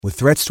With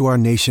threats to our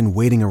nation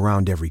waiting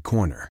around every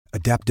corner,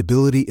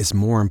 adaptability is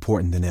more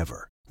important than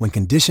ever. When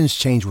conditions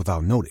change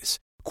without notice,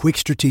 quick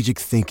strategic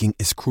thinking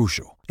is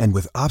crucial. And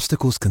with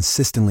obstacles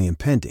consistently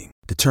impending,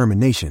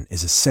 determination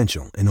is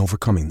essential in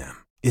overcoming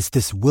them. It's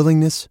this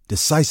willingness,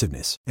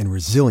 decisiveness, and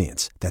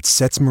resilience that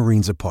sets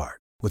Marines apart.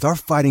 With our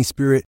fighting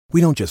spirit, we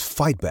don't just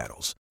fight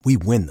battles, we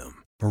win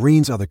them.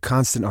 Marines are the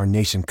constant our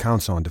nation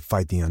counts on to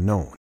fight the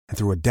unknown. And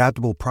through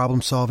adaptable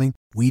problem solving,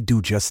 we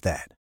do just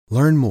that.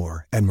 Learn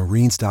more at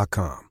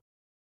marines.com.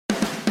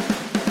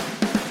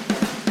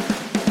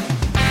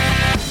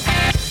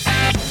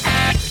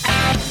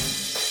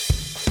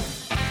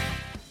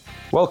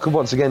 Welcome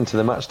once again to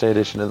the Matchday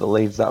edition of the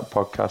Leeds That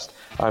podcast.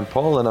 I'm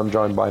Paul and I'm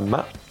joined by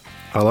Matt.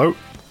 Hello.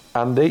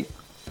 Andy.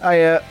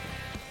 Hiya.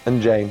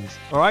 And James.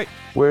 All right.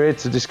 We're here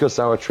to discuss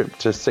our trip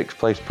to 6th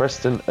place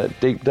Preston at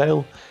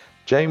Deepdale.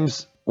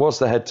 James, what's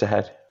the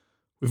head-to-head?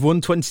 We've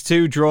won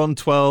 22, drawn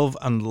 12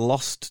 and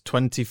lost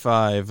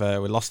 25.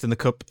 We lost in the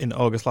Cup in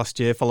August last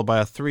year, followed by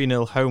a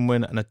 3-0 home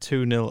win and a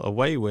 2-0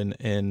 away win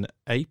in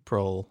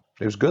April.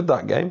 It was good,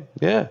 that game.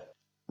 Yeah.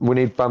 We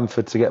need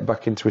Bamford to get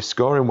back into his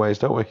scoring ways,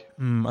 don't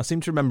we? I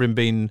seem to remember him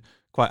being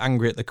quite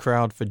angry at the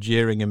crowd for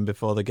jeering him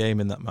before the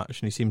game in that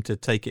match, and he seemed to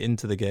take it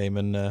into the game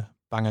and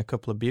bang a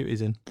couple of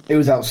beauties in. It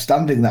was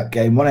outstanding, that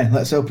game, wasn't it?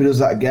 Let's hope he does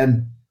that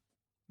again.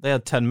 They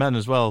had 10 men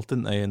as well,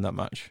 didn't they, in that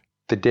match?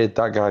 They did.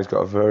 That guy's got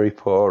a very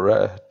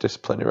poor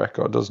disciplinary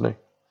record, doesn't he?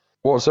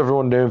 What's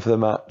everyone doing for the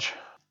match?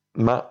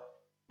 Matt,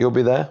 you'll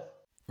be there?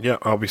 Yeah,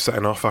 I'll be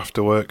setting off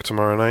after work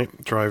tomorrow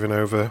night, driving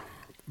over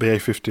the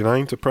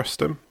A59 to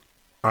Preston.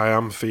 I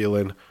am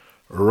feeling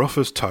rough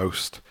as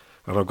toast,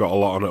 and I've got a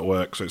lot on at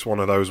work, so it's one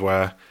of those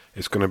where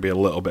it's going to be a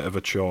little bit of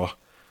a chore.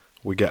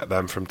 We get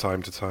them from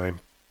time to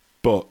time,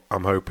 but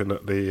I'm hoping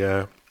that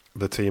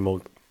the team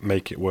will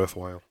make it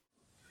worthwhile.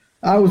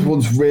 I was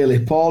once really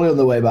poorly on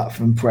the way back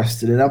from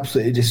Preston and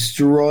absolutely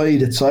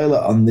destroyed a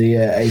toilet on the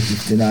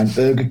A59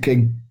 Burger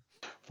King.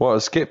 What,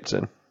 at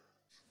Skipton?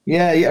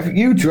 Yeah,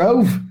 you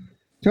drove.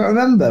 Do you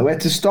remember? We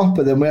had to stop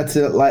and then we had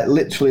to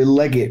literally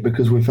leg it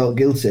because we felt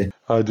guilty.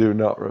 I do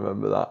not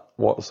remember that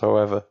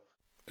whatsoever.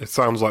 It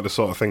sounds like the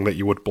sort of thing that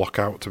you would block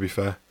out, to be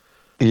fair.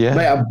 Yeah.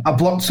 Mate, I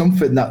blocked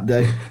something that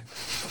day.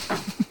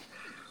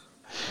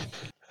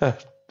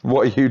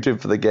 What are you doing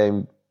for the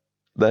game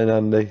then,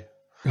 Andy?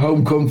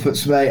 Home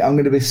comforts, mate. I'm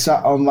going to be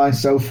sat on my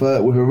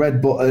sofa with a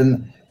red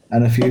button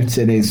and a few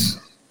tinnies.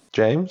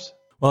 James?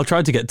 Well, I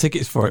tried to get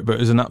tickets for it, but it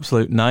was an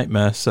absolute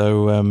nightmare,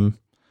 so I'm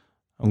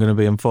going to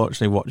be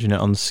unfortunately watching it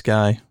on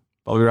Sky.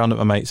 But I'll be around at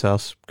my mate's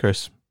house,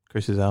 Chris's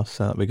house,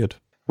 so that'll be good.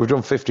 We've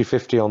done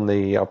 50-50 on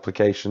the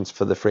applications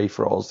for the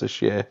free-for-alls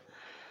this year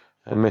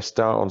and missed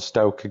out on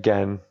Stoke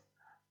again,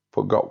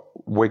 but got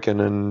Wigan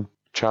and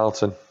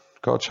Charlton.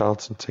 Got a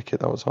Charlton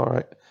ticket, that was all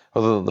right.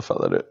 Other than the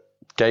fact that the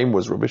game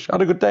was rubbish. I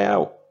had a good day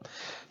out.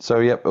 So,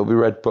 yep, it'll be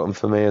red button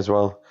for me as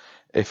well.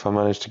 If I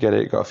manage to get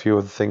it, got a few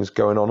other things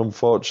going on,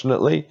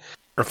 unfortunately.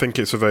 I think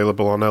it's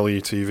available on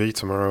LUTV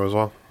tomorrow as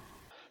well.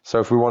 So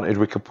if we wanted,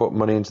 we could put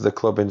money into the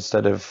club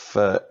instead of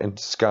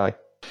into Sky.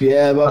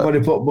 Yeah, but I've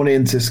already put money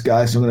into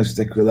Sky, so I'm going to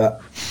stick with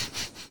that.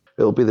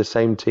 It'll be the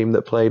same team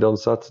that played on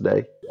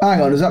Saturday.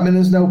 Hang on, does that mean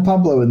there's no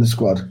Pablo in the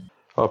squad?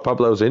 Oh,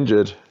 Pablo's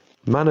injured.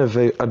 Man of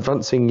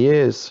advancing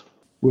years.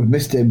 We've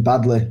missed him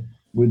badly.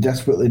 We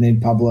desperately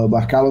need Pablo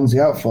back. How long's he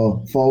out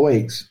for? 4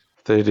 weeks?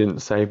 They didn't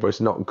say, but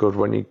it's not good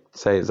when you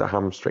say it's a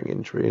hamstring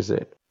injury, is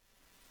it?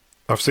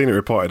 I've seen it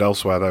reported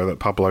elsewhere, though, that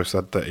Pablo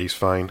said that he's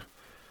fine,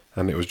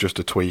 and it was just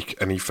a tweak,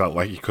 and he felt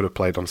like he could have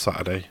played on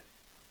Saturday.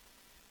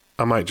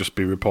 I might just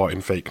be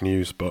reporting fake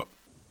news, but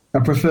I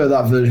prefer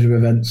that version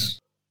of events.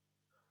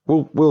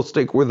 We'll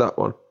stick with that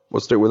one.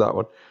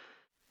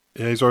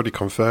 Yeah, he's already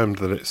confirmed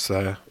that it's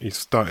he's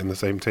starting the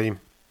same team.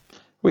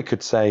 We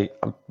could say,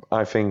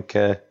 I think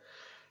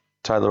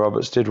Tyler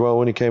Roberts did well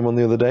when he came on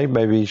the other day.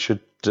 Maybe he should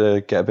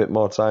get a bit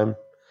more time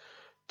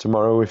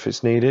tomorrow if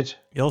it's needed.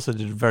 He also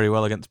did very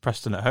well against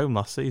Preston at home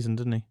last season,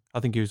 didn't he?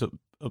 I think he was up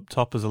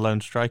top as a lone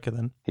striker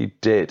then. He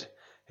did.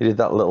 He did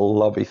that little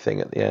lobby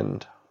thing at the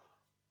end.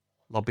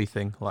 Lobby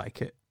thing,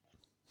 like it.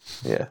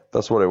 Yeah,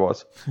 that's what it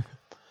was.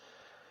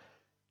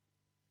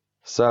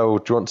 So,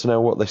 do you want to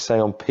know what they say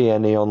on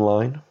PNE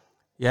Online?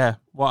 Yeah,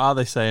 what are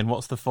they saying?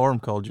 What's the forum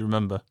called? Do you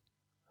remember?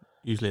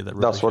 Usually they're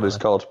That's what it's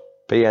called,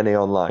 PNE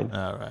Online.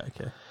 Oh, right,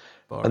 okay.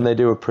 Boring. And they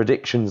do a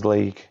predictions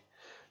league.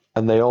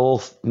 And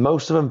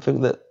most of them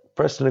think that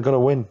Preston are going to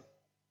win.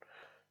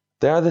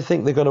 They either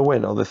think they're going to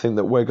win or they think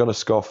that we're going to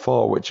score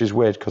 4, which is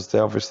weird because they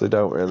obviously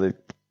don't really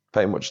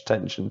pay much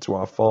attention to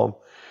our form.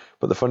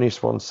 But the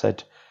funniest one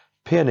said,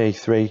 PNE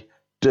 3,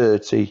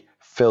 dirty,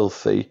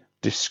 filthy,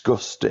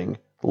 disgusting,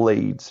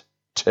 Leeds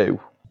 2.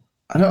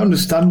 I don't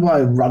understand why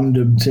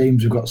random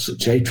teams have got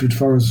such hatred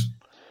for us.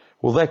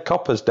 Well, their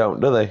coppers don't,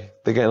 do they?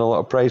 They're getting a lot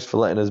of praise for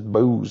letting us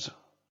booze.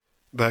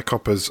 Their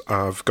coppers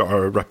have got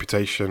a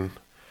reputation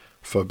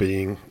for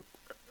being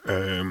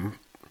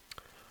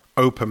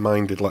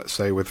open-minded, let's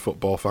say, with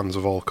football fans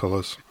of all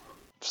colours.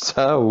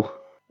 So,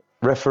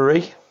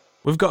 referee?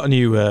 We've got a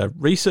new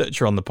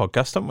researcher on the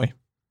podcast, haven't we?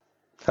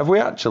 Have we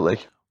actually?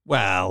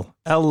 Well,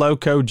 El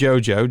Loco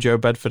Jojo, Joe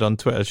Bedford on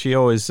Twitter, she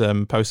always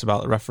posts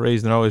about the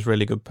referees, and they're always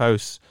really good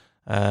posts.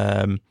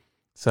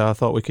 So I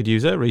thought we could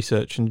use her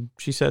research, and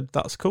she said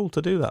that's cool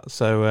to do that.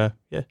 So,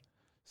 yeah.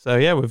 So,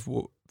 yeah,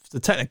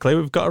 technically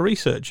we've got a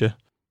researcher.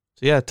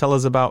 So, yeah, tell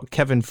us about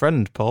Kevin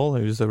Friend, Paul,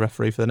 who's the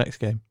referee for the next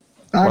game.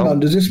 Hang on,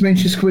 does this mean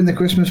she's coming the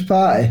Christmas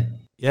party?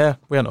 Yeah,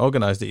 we haven't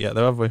organised it yet,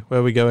 though, have we? Where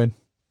are we going?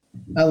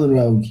 Ellen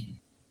Road.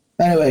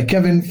 Anyway,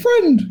 Kevin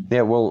Friend.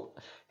 Yeah, well,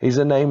 he's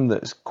a name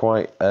that's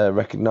quite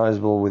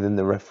recognisable within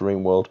the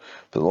refereeing world.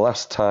 But the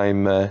last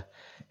time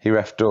he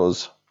refed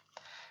us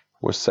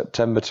was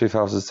September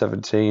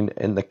 2017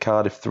 in the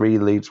Cardiff 3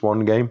 Leeds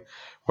 1 game,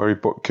 where he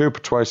booked Cooper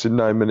twice in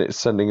 9 minutes,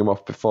 sending him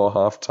off before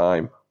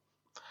half-time.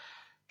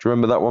 Do you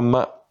remember that one,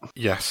 Matt?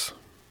 Yes.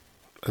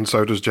 And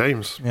so does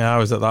James. Yeah, I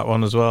was at that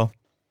one as well.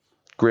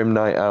 Grim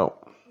night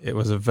out. It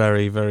was a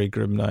very, very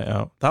grim night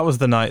out. That was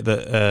the night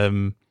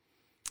that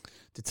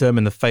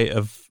determined the fate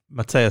of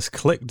Matthias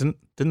Klick,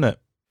 didn't it?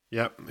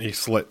 Yep, he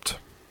slipped.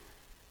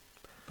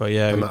 But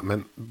yeah, and that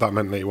meant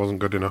that he wasn't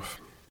good enough.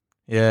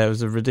 Yeah, it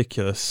was a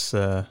ridiculous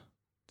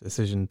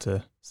decision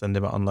to send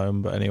him out on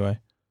loan. But anyway,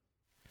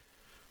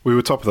 we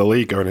were top of the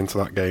league going into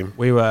that game.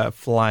 We were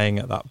flying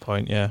at that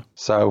point. Yeah.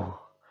 So,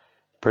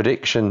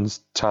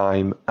 predictions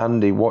time.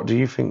 Andy, what do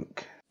you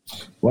think?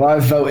 Well, I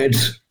voted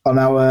on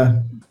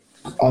our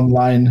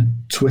online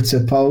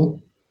Twitter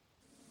poll,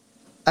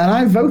 and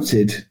I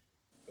voted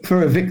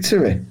for a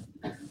victory.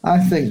 I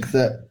think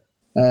that,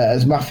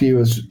 as Matthew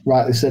has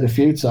rightly said a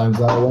few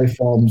times, our away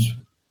forms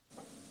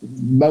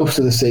most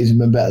of the season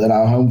been better than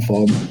our home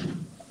form.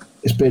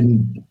 It's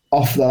been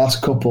off the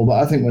last couple,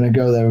 but I think we're going to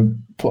go there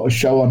and put a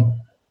show on.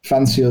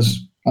 Fancy us.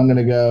 I'm going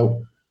to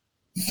go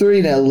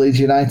 3-0 Leeds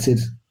United,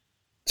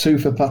 2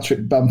 for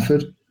Patrick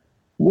Bamford,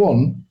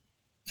 1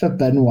 for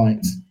Ben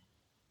White.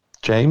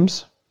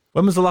 James?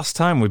 When was the last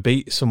time we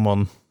beat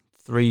someone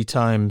 3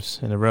 times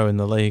in a row in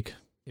the league?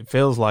 It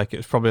feels like it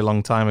was probably a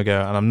long time ago,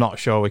 and I'm not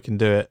sure we can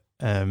do it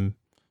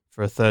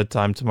for a third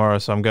time tomorrow,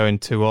 so I'm going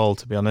 2-2,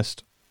 to be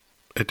honest.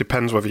 It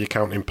depends whether you're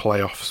counting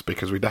playoffs,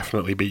 because we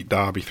definitely beat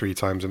Derby 3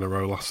 times in a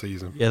row last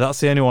season. Yeah, that's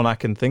the only one I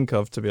can think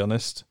of, to be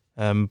honest.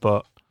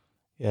 But,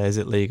 yeah, is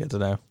it league? I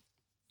don't know.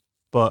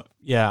 But,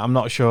 yeah, I'm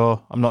not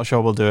sure. I'm not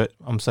sure we'll do it.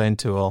 I'm saying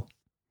 2-2.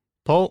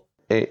 Paul?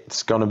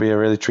 It's going to be a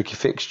really tricky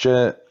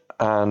fixture,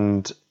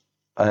 and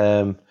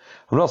I'm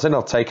not saying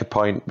I'll take a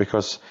point,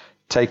 because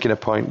taking a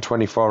point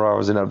 24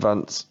 hours in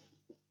advance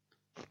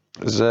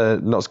is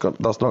that's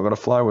not going to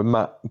fly with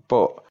Matt.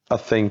 But I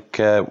think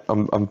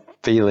I'm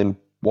feeling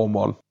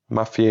 1-1.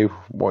 Matthew,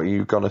 what are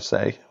you going to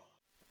say?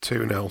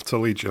 2-0 to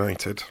Leeds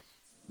United.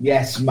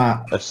 Yes,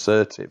 Matt.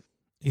 Assertive.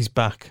 He's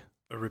back.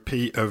 A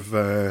repeat of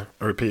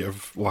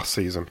last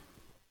season.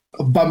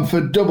 A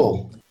Bamford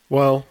double.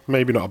 Well,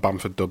 maybe not a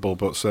Bamford double,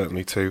 but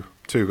certainly two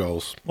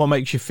goals. What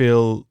makes you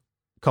feel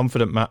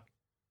confident, Matt?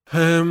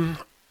 I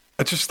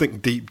just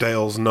think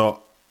Deepdale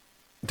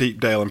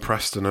and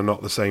Preston are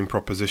not the same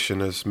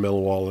proposition as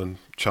Millwall and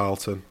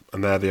Charlton,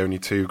 and they're the only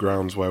 2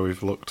 grounds where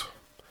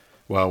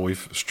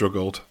we've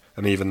struggled,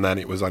 and even then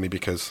it was only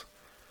because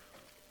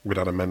we'd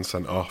had a men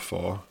sent off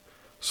or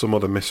some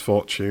other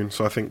misfortune.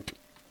 So I think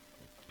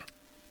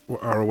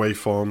our away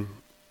form,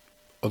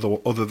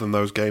 other than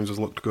those games, has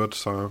looked good.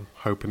 So I'm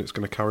hoping it's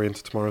going to carry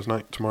into tomorrow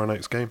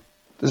night's game.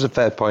 There's a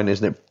fair point,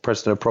 isn't it?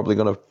 Preston are probably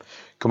going to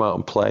come out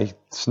and play.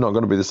 It's not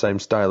going to be the same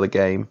style of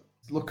game.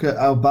 Look at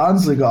how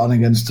Barnsley got on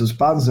against us.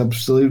 Barnsley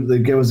absolutely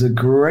gave us a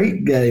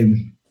great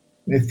game.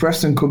 If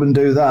Preston come and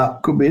do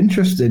that, could be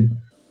interesting.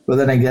 But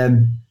then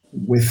again,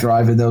 we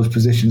thrive in those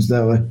positions,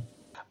 don't we?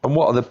 And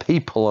what are the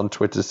people on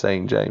Twitter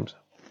saying, James?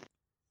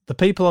 The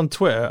people on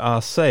Twitter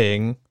are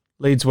saying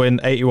Leeds win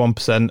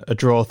 81%, a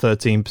draw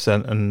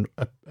 13%, and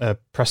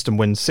Preston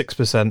wins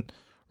 6%.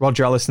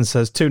 Roger Allison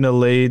says 2-0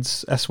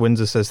 Leeds. S.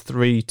 Windsor says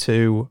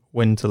 3-2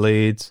 win to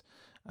Leeds.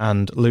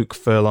 And Luke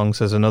Furlong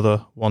says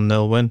another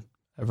 1-0 win.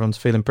 Everyone's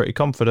feeling pretty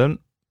confident.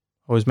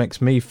 Always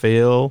makes me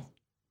feel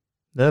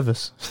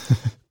nervous.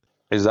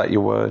 Is that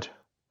your word?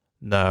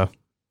 No.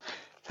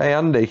 Hey,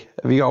 Andy,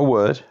 have you got a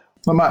word?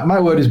 Well, my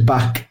word is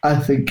back. I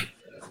think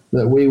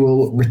that we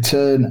will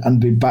return and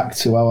be back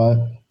to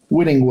our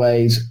winning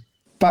ways,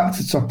 back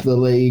to top of the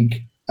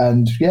league.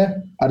 And, yeah,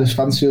 I just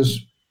fancy us.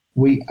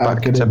 We are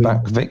going to be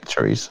back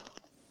victories.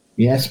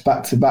 Yes,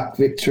 back-to-back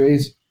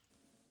victories.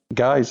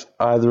 Guys,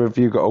 either of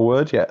you got a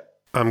word yet?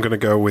 I'm going to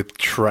go with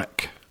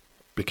Trek,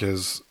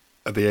 because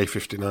at the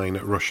A59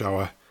 at rush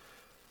hour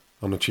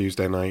on a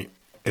Tuesday night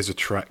is a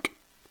trek,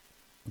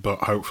 but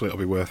hopefully it'll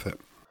be worth it.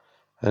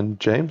 And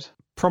James?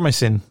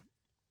 Promising.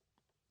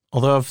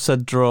 Although I've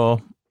said draw,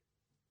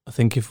 I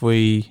think if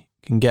we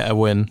can get a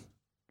win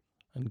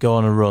and go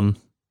on a run,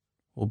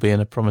 we'll be in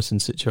a promising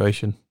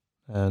situation.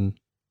 And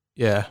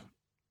yeah,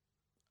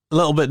 a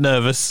little bit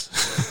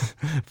nervous,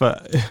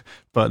 but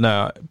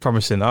no,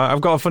 promising.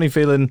 I've got a funny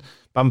feeling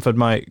Bamford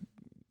might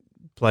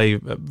play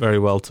very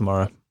well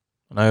tomorrow,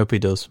 and I hope he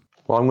does.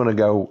 Well, I'm going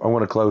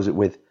to close it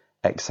with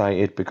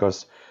excited,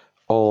 because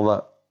all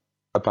that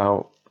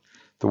about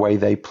the way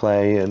they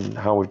play and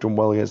how we've done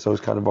well against those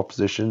kind of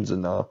oppositions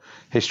and our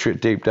history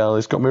at Deepdale.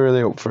 It's got me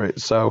really up for it.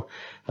 So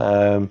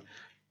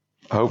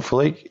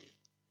hopefully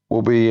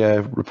we'll be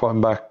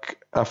reporting back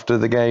after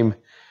the game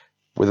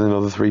with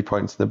another 3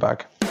 points in the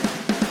bag.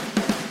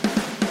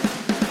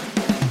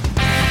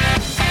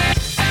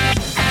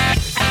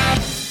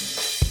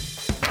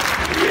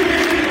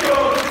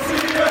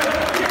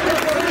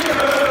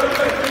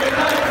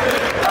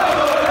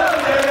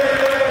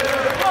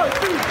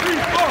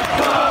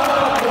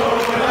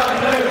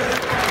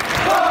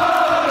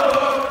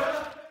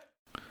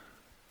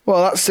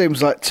 Well, that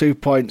seems like 2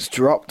 points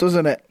dropped,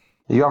 doesn't it?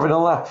 Are you having a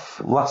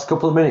laugh? Last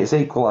couple of minutes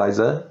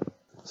equaliser.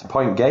 It's a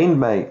point gained,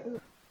 mate.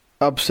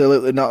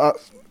 Absolutely not.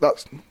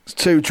 That's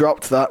 2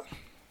 dropped, that.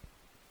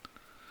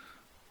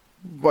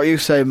 What are you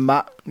saying,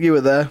 Matt? You were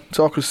there.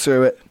 Talk us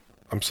through it.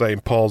 I'm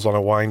saying Paul's on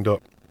a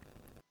wind-up.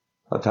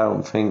 I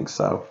don't think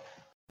so.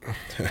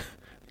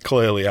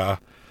 Clearly are.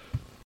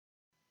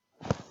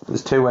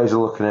 There's 2 ways of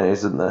looking at it,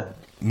 isn't there?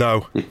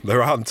 No,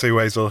 there aren't 2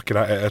 ways of looking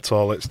at it at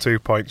all. It's 2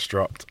 points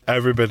dropped.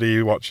 Everybody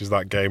who watches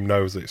that game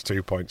knows it's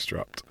 2 points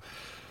dropped.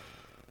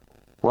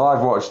 Well,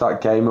 I've watched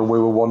that game and we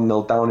were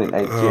 1-0 down in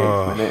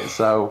 88 minutes,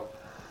 so...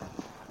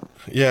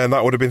 Yeah, and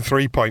that would have been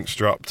 3 points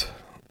dropped.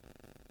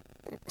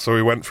 So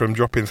we went from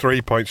dropping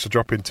 3 points to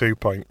dropping 2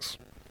 points.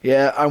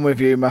 Yeah, I'm with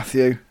you,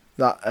 Matthew.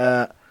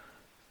 That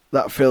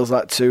feels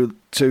like two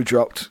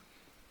dropped.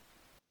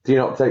 Do you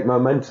not take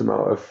momentum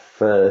out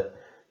of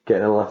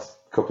getting a last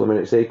couple of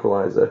minutes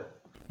equaliser?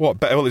 What?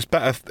 Better? Well, it's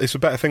better. It's a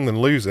better thing than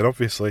losing,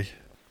 obviously.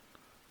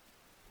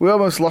 We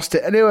almost lost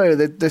it anyway.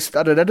 They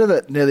had an header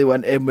that nearly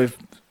went in with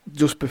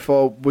just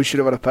before we should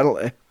have had a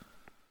penalty.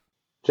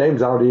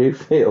 James, how do you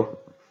feel?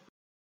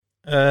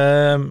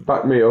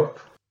 Back me up.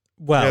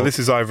 Well, yeah, this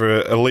is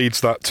either a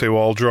Leeds that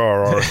 2-2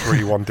 draw or a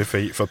 3-1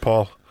 defeat for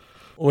Paul.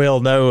 We all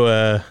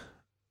know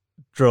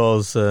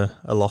draws are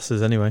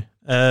losses anyway.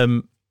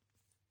 So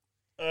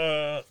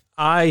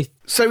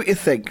what you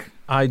think?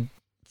 I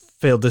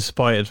feel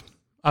disappointed.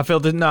 I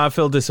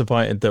feel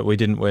disappointed that we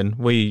didn't win.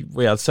 We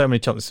had so many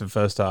chances in the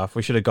first half.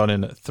 We should have gone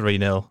in at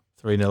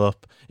 3-0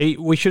 up.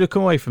 We should have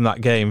come away from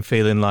that game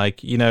feeling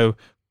like,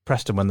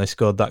 Preston, when they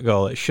scored that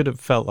goal, it should have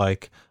felt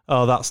like,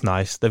 oh, that's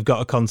nice. They've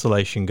got a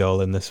consolation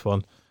goal in this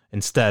one.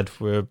 Instead,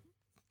 we're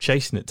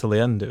chasing it till the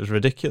end. It was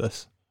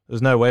ridiculous.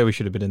 There's no way we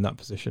should have been in that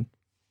position.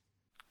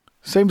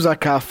 Seems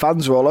like our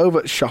fans are all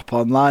over Shop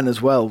Online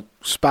as well,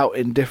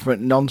 spouting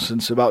different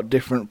nonsense about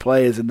different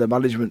players in the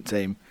management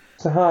team.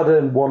 It's a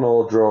hard-earned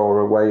 1-1 draw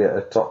away at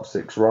a top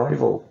 6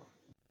 rival.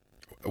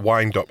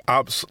 Wind up.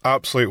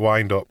 Absolute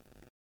wind up.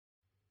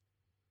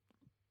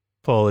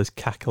 Paul is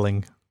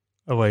cackling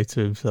away to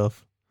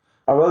himself.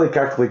 I'm only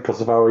cackling because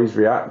of how he's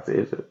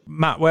reacted.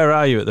 Matt, where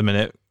are you at the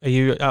minute? Are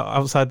you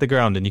outside the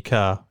ground in your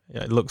car?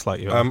 Yeah, it looks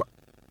like you are.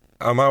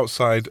 I'm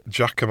outside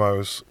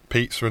Giacomo's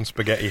Pizza and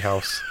Spaghetti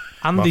House.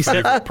 Andy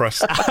said,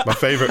 my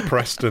favourite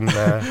Preston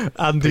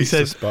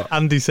pizza spot.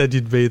 Andy said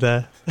you'd be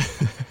there.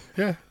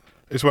 Yeah,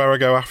 it's where I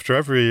go after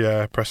every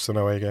Preston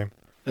away game.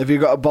 Have you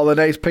got a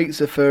bolognese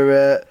pizza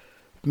for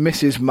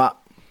Mrs. Matt?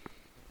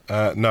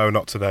 No,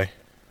 not today.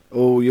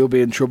 Oh, you'll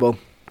be in trouble.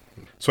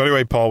 So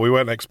anyway, Paul, we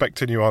weren't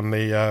expecting you on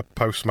the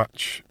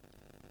post-match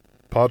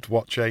pod.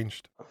 What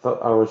changed? I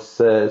thought I was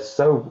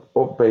so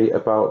upbeat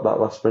about that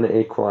last-minute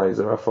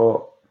equaliser. I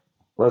thought,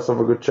 let's have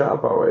a good chat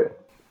about it.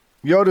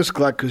 You're just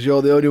glad because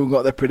you're the only one who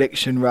got the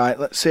prediction right.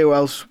 Let's see how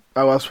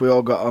else we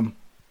all got on.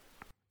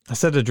 I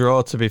said a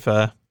draw, to be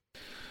fair.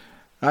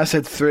 I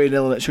said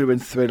 3-0 and it should have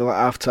been 3-0 at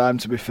half-time,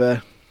 to be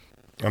fair.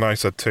 And I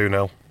said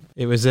 2-0.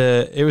 It was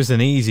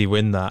an easy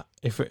win, that.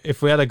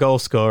 If we had a goal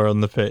scorer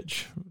on the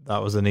pitch,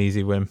 that was an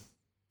easy win.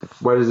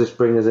 Where does this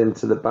bring us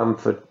into the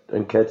Bamford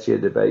and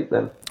Nketiah debate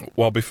then?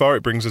 Well, before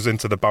it brings us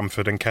into the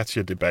Bamford and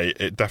Nketiah debate,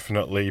 it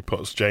definitely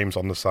puts James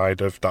on the side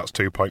of that's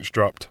 2 points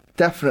dropped.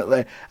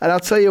 Definitely. And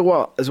I'll tell you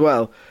what, as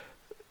well,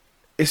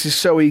 this is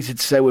so easy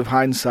to say with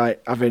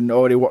hindsight, having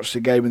already watched the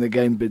game and the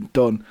game been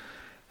done,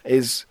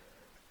 is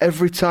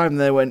every time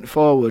they went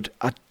forward,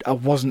 I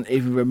wasn't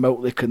even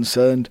remotely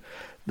concerned.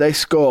 They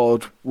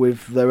scored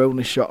with their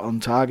only shot on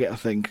target, I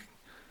think.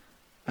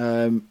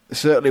 It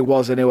certainly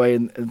was anyway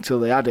until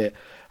they had it.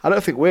 I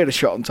don't think we had a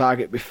shot on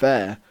target, to be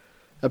fair.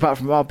 Apart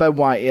from Ben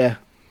White, yeah.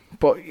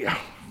 But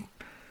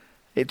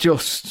it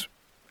just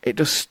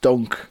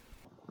stunk.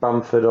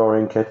 Bamford or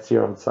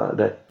Nketiah on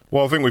Saturday?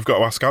 Well, I think we've got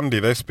to ask Andy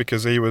this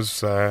because he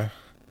was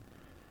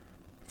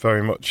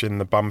very much in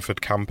the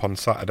Bamford camp on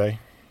Saturday.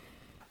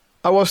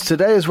 I was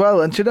today as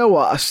well, and do you know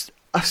what?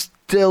 I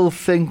still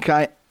think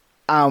I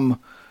am,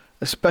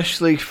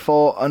 especially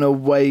for an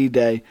away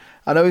day.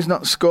 I know he's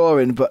not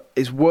scoring, but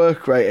his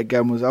work rate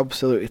again was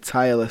absolutely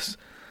tireless.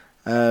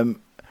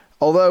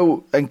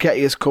 Although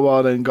Nketiah's come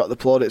on and got the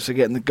plaudits for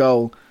getting the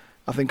goal,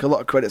 I think a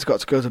lot of credit's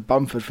got to go to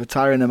Bamford for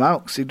tiring him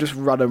out because he just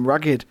ran him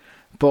ragged.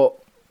 But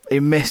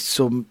he missed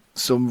some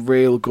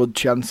real good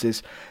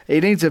chances. He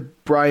needs a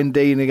Brian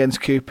Dean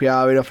against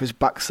QPR in off his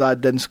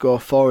backside, then score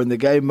 4 in the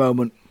game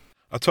moment.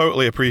 I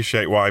totally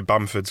appreciate why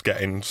Bamford's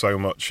getting so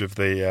much of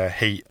the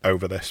heat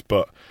over this,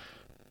 but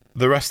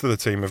the rest of the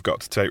team have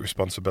got to take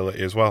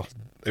responsibility as well.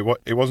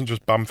 It wasn't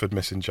just Bamford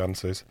missing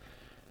chances.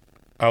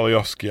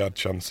 Alioski had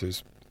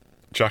chances.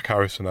 Jack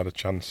Harrison had a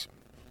chance.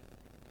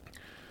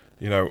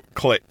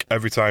 Click,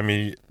 every time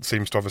he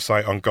seems to have a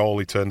sight on goal,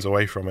 he turns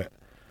away from it.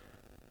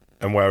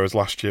 And whereas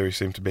last year he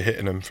seemed to be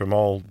hitting them from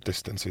all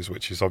distances,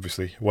 which is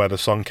obviously where the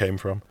song came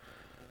from.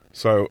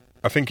 So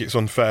I think it's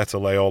unfair to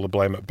lay all the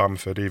blame at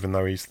Bamford, even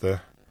though he's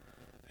the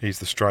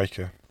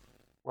striker.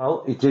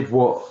 Well, he did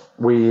what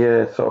we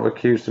sort of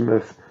accused him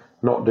of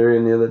not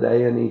doing the other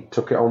day, and he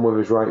took it on with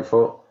his right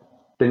foot.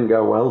 Didn't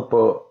go well,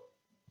 but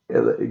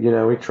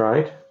he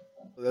tried.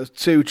 There's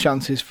two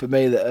chances for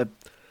me that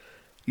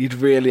you'd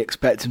really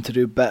expect him to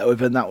do better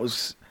with, and that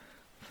was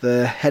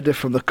the header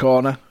from the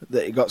corner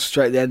that he got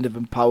straight at the end of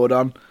and powered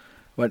on,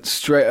 went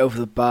straight over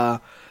the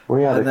bar.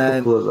 We had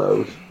couple of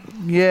those.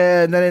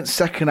 Yeah, and then in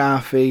second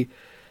half he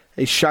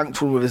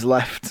shanked one with his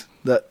left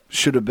that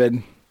should have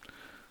been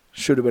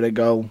a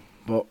goal,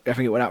 but I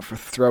think it went out for a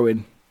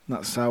throw-in.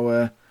 That's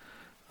how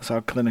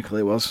clinical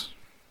it was.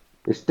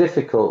 It's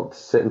difficult to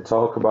sit and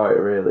talk about it,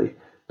 really,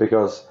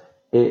 because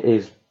it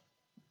is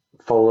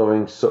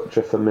following such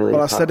a familiar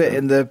pattern. Said it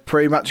in the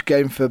pre-match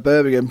game for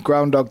Birmingham,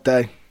 Groundhog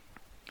Day.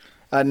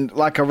 And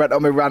like I read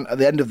on my rant at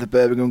the end of the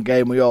Birmingham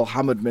game, we all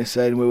hammered me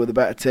saying we were the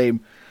better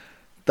team.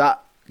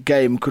 That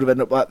game could have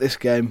ended up like this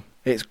game.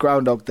 It's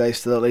Groundhog Day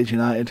still at Leeds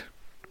United.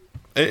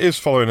 It is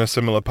following a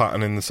similar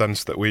pattern in the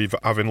sense that we've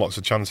having lots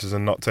of chances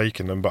and not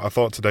taking them, but I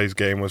thought today's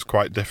game was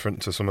quite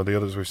different to some of the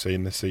others we've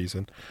seen this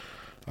season.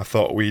 I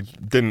thought we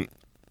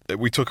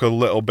took a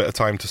little bit of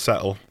time to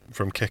settle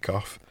from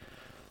kick-off,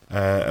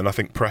 and I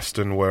think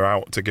Preston were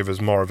out to give us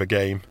more of a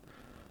game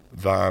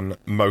than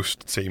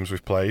most teams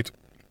we've played.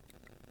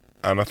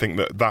 And I think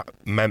that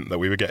meant that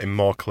we were getting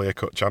more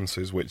clear-cut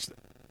chances, which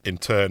in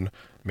turn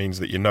means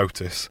that you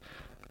notice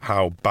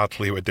how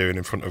badly we're doing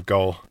in front of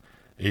goal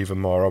even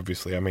more,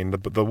 obviously. I mean,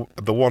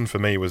 the one for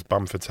me was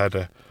Bamford's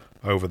header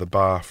over the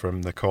bar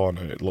from the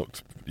corner. It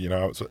looked,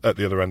 it's at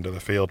the other end of the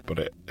field, but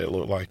it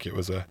looked like it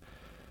was an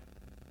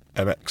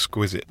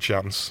exquisite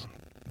chance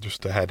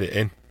just to head it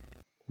in.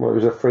 Well, it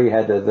was a free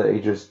header that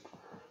he just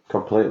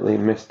completely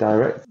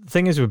misdirected. The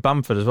thing is with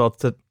Bamford as well,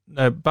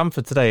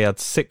 Bamford today had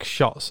 6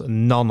 shots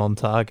and none on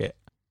target.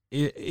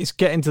 It's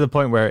getting to the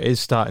point where it is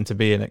starting to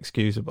be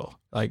inexcusable.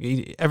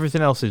 Like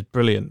everything else is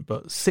brilliant,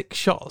 but 6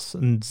 shots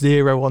and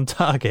 0 on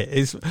target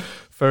is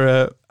for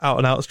a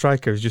out-and-out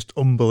striker is just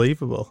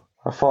unbelievable.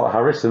 I thought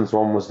Harrison's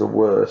one was the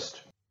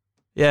worst.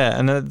 Yeah,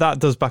 and that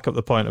does back up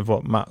the point of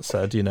what Matt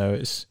said.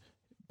 It's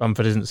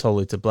Bamford isn't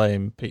solely to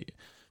blame.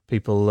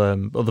 People,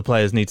 other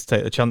players need to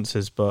take the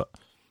chances, but.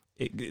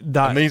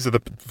 And these are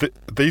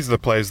the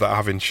players that are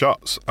having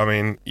shots. I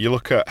mean, you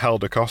look at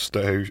Helder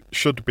Costa, who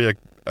should be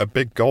a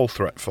big goal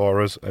threat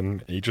for us,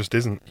 and he just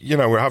isn't.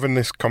 We're having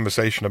this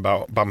conversation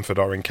about Bamford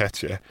or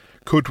Nketiah.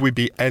 Could we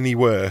be any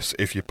worse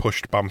if you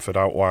pushed Bamford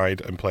out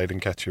wide and played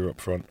Nketiah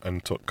up front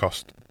and dropped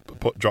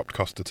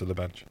Costa to the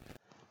bench?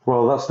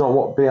 Well, that's not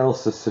what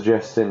Bielsa's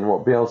suggesting.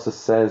 What Bielsa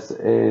says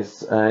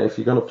is if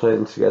you're going to play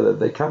them together,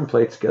 they can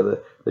play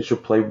together. They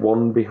should play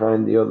one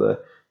behind the other.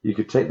 You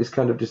could take this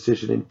kind of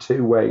decision in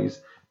 2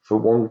 ways: for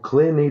one,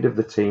 clear need of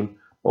the team,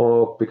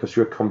 or because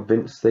you're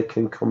convinced they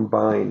can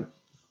combine.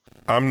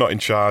 I'm not in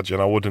charge,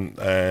 and I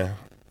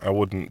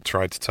wouldn't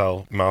try to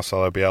tell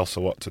Marcelo Bielsa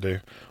what to do,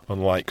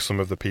 unlike some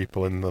of the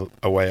people in the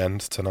away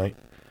end tonight.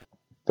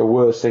 The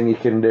worst thing you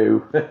can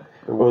do,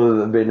 other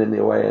than being in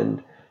the away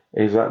end,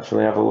 is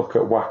actually have a look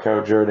at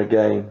Wacko during a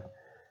game.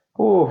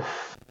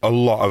 Oof. A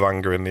lot of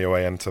anger in the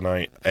away end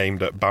tonight,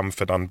 aimed at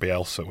Bamford and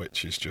Bielsa,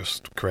 which is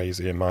just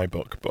crazy in my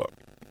book, but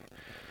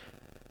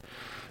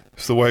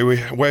it's the way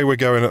we're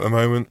going at the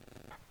moment.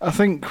 I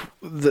think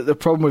that the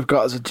problem we've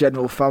got as a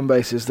general fan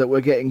base is that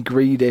we're getting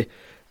greedy,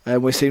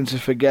 and we seem to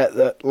forget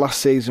that last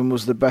season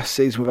was the best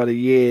season we've had in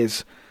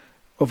years.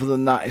 Other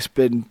than that, it's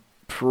been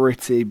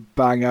pretty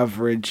bang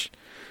average,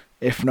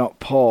 if not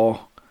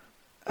poor,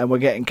 and we're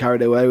getting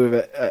carried away with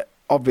it.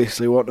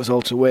 Obviously, we want us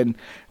all to win,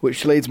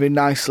 which leads me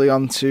nicely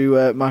on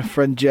to my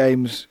friend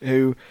James,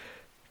 who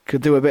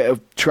could do a bit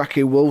of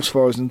tracking Wolves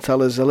for us and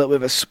tell us a little bit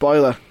of a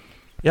spoiler.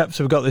 Yep,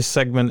 so we've got this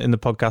segment in the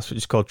podcast which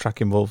is called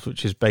Tracking Wolves,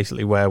 which is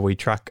basically where we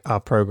track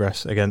our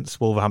progress against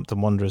Wolverhampton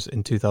Wanderers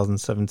in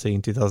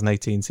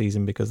 2017-2018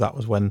 season, because that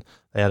was when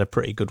they had a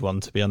pretty good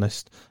one, to be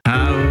honest.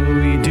 How are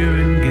we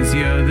doing? Because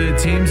you're the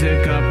teams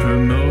that got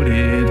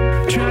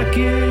promoted.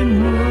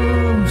 Tracking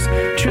Wolves,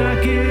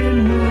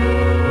 Tracking Wolves.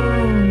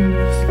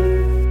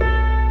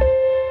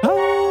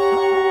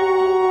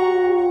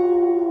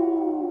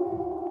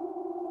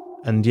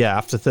 And yeah,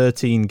 after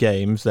 13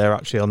 games, they're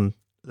actually on.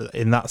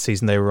 In that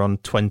season, they were on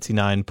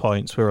 29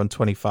 points. We were on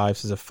 25,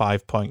 so there's a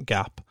 5-point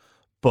gap.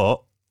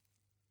 But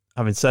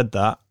having said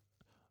that,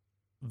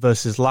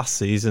 versus last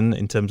season,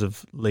 in terms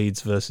of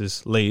Leeds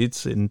versus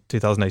Leeds in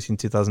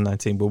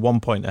 2018-2019, we're 1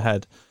 point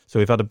ahead. So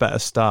we've had a better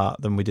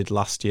start than we did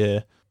last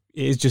year.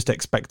 It is just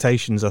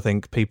expectations. I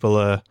think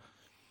people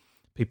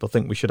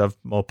think we should have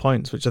more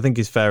points, which I think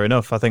is fair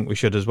enough. I think we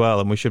should as well,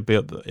 and we should be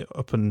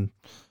up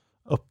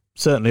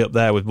certainly up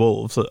there with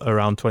Wolves at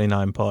around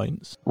 29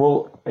 points.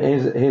 Well,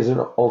 here's an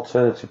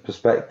alternative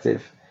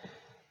perspective.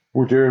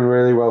 We're doing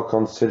really well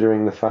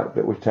considering the fact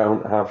that we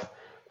don't have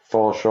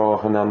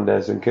Forshaw,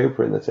 Hernandez and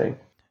Cooper in the team.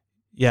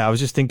 Yeah, I was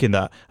just thinking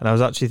that. And I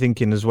was actually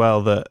thinking as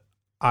well that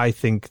I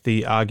think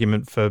the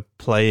argument for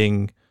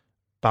playing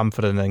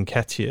Bamford and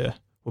Nketiah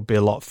would be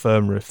a lot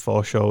firmer if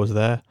Forshaw was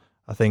there.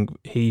 I think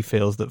he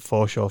feels that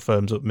Forshaw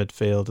firms up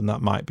midfield, and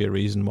that might be a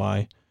reason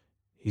why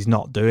he's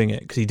not doing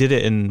it. Because he did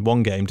it in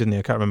one game, didn't he?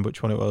 I can't remember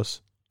which one it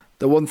was.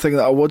 The one thing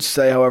that I would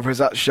say, however, is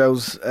that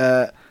shows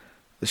the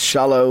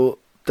shallow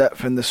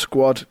depth in the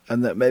squad,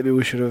 and that maybe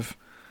we should have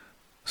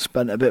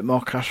spent a bit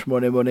more cash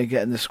money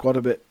getting the squad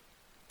a bit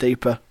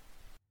deeper.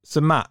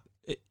 So, Matt,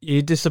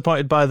 you're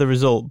disappointed by the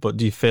result, but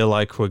do you feel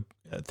like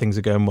things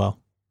are going well?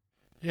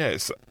 Yeah,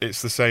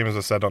 it's the same as I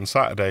said on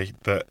Saturday,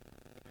 that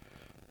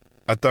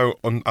I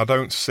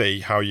don't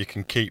see how you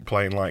can keep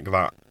playing like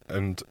that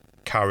and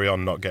carry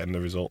on not getting the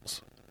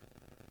results.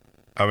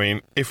 I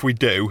mean, if we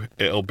do,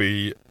 it'll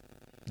be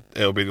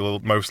the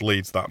most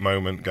Leeds that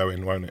moment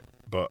going, won't it?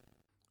 But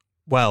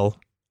well,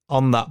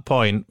 on that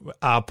point,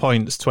 our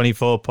points,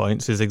 24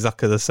 points, is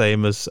exactly the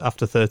same as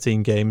after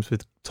 13 games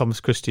with Thomas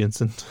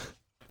Christiansen.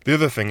 The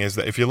other thing is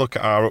that if you look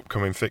at our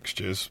upcoming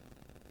fixtures,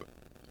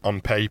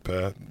 on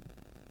paper,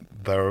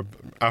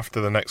 after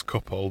the next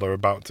couple, they're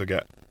about to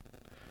get,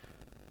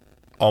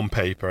 on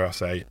paper, I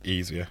say,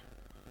 easier.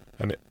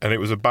 And it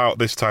was about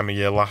this time of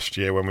year last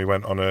year when we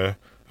went on a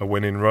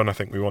winning run. I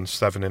think we won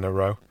 7 in a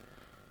row.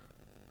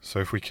 So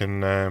if we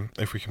can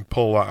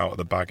pull that out of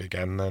the bag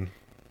again, then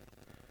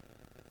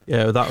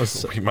yeah, that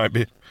was we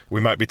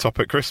might be top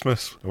at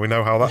Christmas. We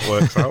know how that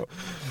works out.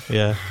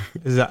 Yeah,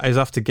 it was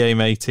after game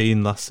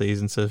 18 last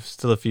season, so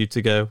still a few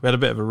to go. We had a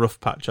bit of a rough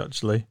patch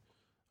actually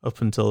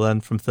up until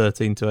then, from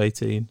 13 to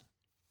 18.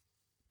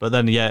 But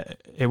then, yeah,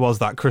 it was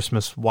that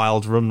Christmas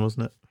wild run,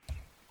 wasn't it?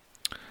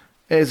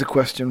 Here's a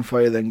question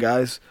for you then,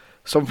 guys.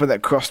 Something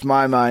that crossed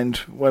my mind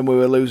when we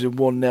were losing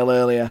 1-0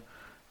 earlier.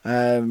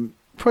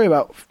 Probably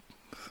about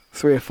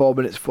 3 or 4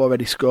 minutes before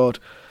Eddie scored.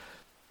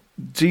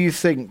 Do you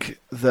think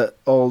that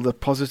all the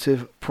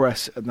positive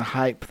press and the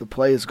hype the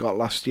players got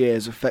last year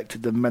has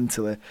affected them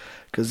mentally?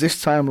 Because this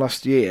time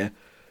last year,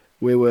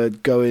 we were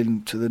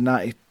going to the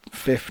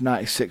 95th,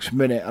 96th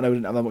minute. I know we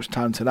didn't have that much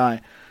time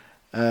tonight.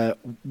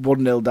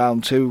 1-0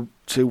 down,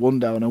 2-1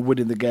 down, and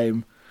winning the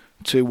game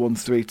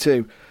 2-1,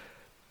 3-2.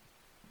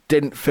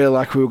 Didn't feel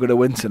like we were going to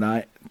win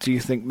tonight. Do you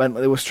think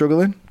mentally we're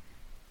struggling?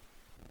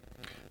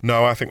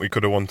 No, I think we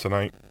could have won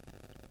tonight.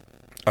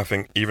 I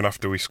think even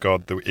after we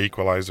scored the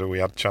equaliser, we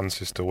had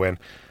chances to win.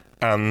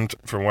 And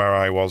from where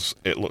I was,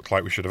 it looked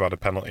like we should have had a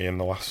penalty in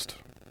the last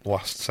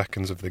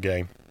seconds of the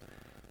game.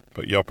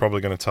 But you're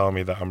probably going to tell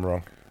me that I'm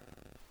wrong.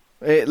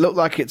 It looked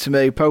like it to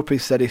me. Popey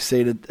said he's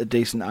seen a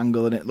decent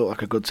angle and it looked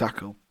like a good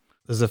tackle.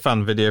 There's a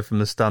fan video from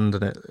the stand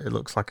and it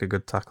looks like a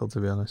good tackle, to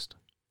be honest.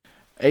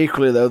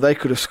 Equally, though, they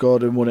could have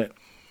scored and won it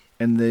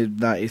in the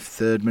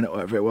 93rd minute,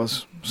 whatever it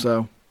was.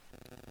 So,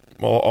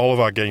 well, all of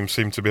our games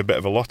seem to be a bit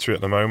of a lottery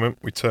at the moment.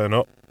 We turn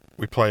up,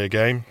 we play a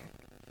game,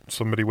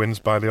 somebody wins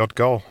by the odd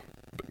goal.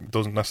 But it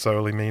doesn't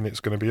necessarily mean it's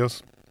going to be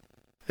us.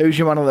 Who's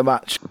your man of the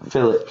match?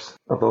 Phillips.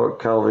 I thought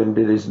Calvin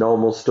did his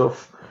normal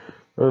stuff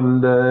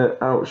and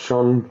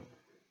outshone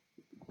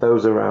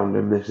those around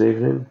him this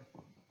evening.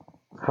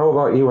 How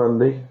about you,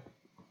 Andy?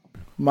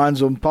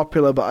 Mine's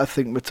unpopular, but I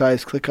think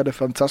Matthias Klick had a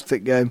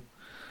fantastic game.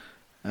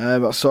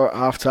 I saw at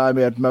half-time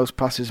he had most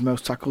passes,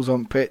 most tackles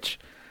on pitch,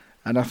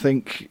 and I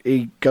think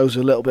he goes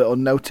a little bit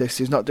unnoticed.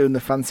 He's not doing the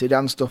fancy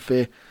dance stuff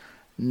he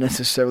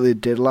necessarily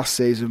did last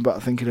season, but I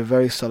think he had a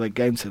very solid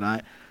game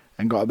tonight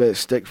and got a bit of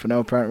stick for no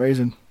apparent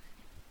reason.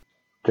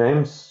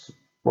 James,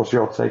 what's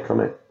your take on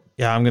it?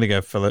 Yeah, I'm going to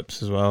go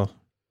Phillips as well.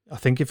 I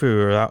think if we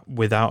were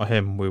without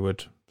him, we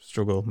would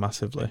struggle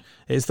massively.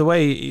 It's the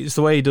way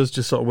he does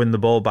just sort of win the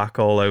ball back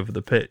all over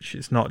the pitch.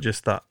 It's not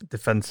just that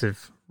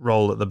defensive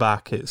role at the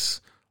back, it's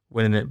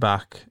winning it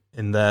back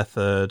in their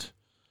third,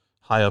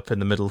 high up in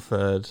the middle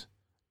third,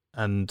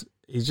 and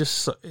he's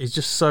just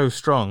so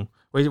strong.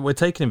 We're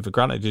taking him for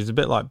granted. He's a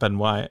bit like Ben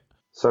White.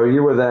 So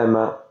you were there,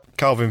 Matt.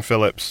 Calvin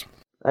Phillips.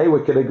 Hey,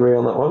 we could agree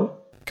on that one.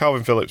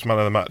 Calvin Phillips, man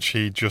of the match.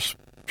 He just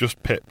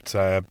pipped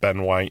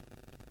Ben White.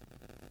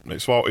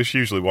 It's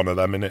usually one of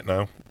them, innit,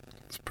 now?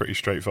 It's pretty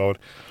straightforward.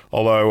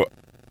 Although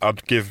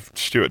I'd give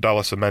Stuart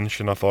Dallas a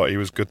mention. I thought he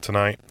was good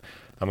tonight,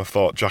 and I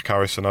thought Jack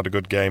Harrison had a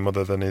good game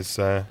other than his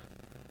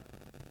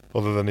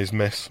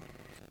miss.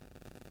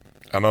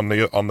 And on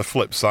the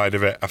flip side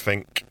of it, I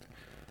think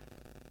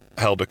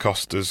Helder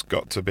Costa's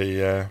got to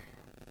be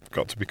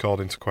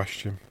called into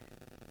question.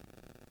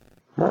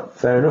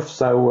 Fair enough.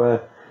 So,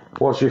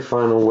 what's your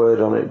final word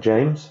on it,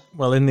 James?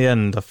 Well, in the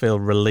end, I feel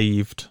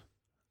relieved.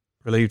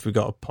 Relieved we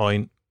got a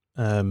point,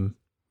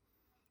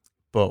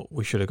 but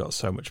we should have got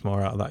so much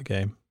more out of that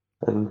game.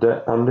 And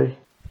Andy?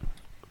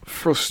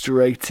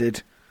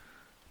 Frustrated.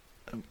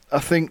 I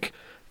think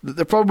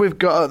the problem we've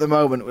got at the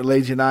moment with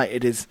Leeds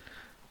United is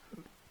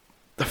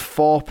the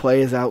 4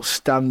 players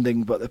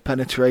outstanding, but the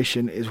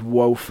penetration is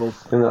woeful.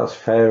 I think that's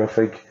fair. I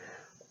think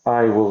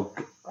I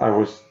I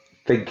was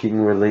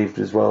thinking relieved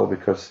as well,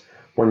 because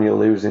when you're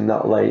losing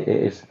that late,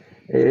 it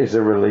is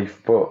a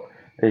relief. But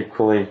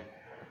equally,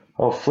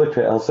 I'll flip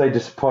it. I'll say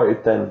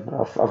disappointed then.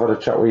 I've had a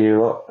chat with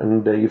you lot,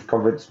 and you've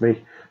convinced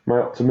me my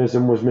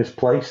optimism was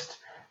misplaced.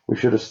 We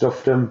should have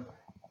stuffed them.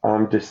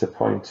 I'm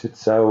disappointed.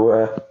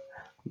 So,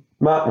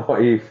 Matt, what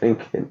are you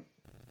thinking?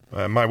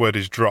 My word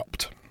is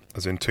dropped,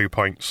 as in 2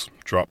 points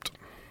dropped.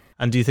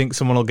 And do you think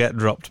someone will get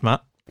dropped,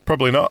 Matt?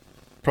 Probably not.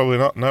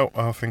 No,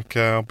 I think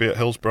I'll be at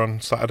Hillsborough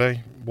on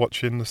Saturday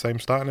watching the same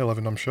starting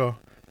 11, I'm sure.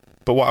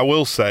 But what I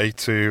will say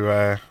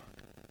to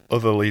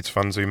other Leeds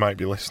fans who might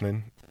be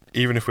listening,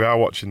 even if we are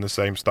watching the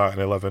same starting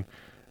 11,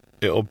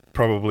 it'll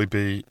probably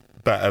be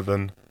better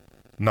than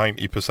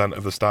 90%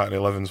 of the starting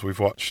 11s we've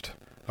watched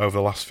over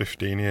the last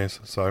 15 years.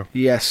 So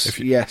yes.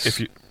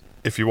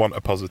 If you want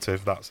a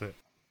positive, that's it.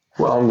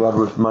 Well, I'm glad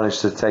we've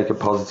managed to take a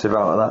positive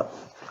out of that.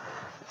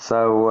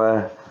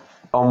 So,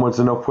 onwards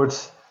and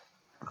upwards.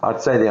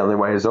 I'd say the only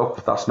way is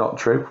up. That's not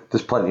true.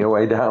 There's plenty of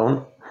way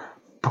down.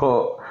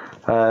 But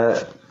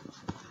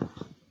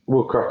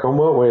we'll crack on,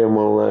 won't we?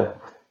 And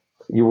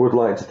you would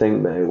like to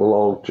think that it will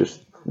all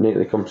just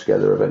neatly come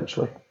together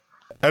eventually.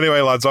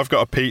 Anyway, lads, I've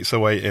got a pizza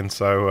waiting,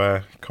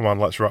 so come on,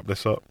 let's wrap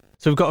this up.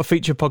 So we've got a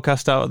feature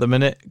podcast out at the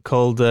minute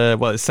called,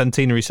 it's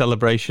Centenary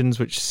Celebrations,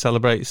 which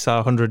celebrates our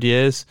 100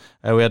 years.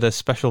 We had a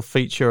special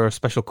feature or a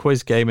special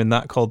quiz game in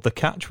that called The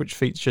Catch, which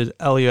features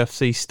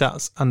LUFC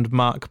stats and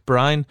Mark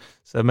Bryan.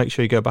 So make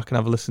sure you go back and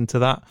have a listen to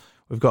that.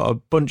 We've got a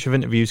bunch of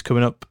interviews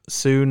coming up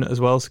soon as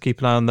well, so keep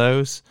an eye on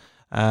those.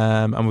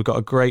 And we've got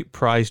a great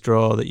prize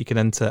draw that you can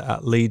enter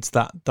at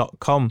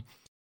leadsthat.com.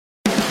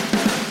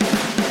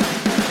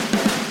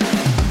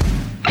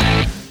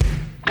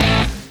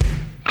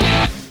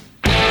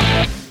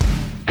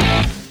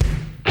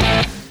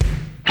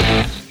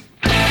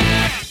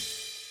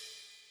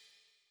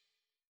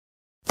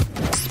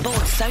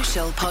 Sports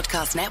Social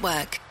Podcast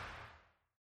Network.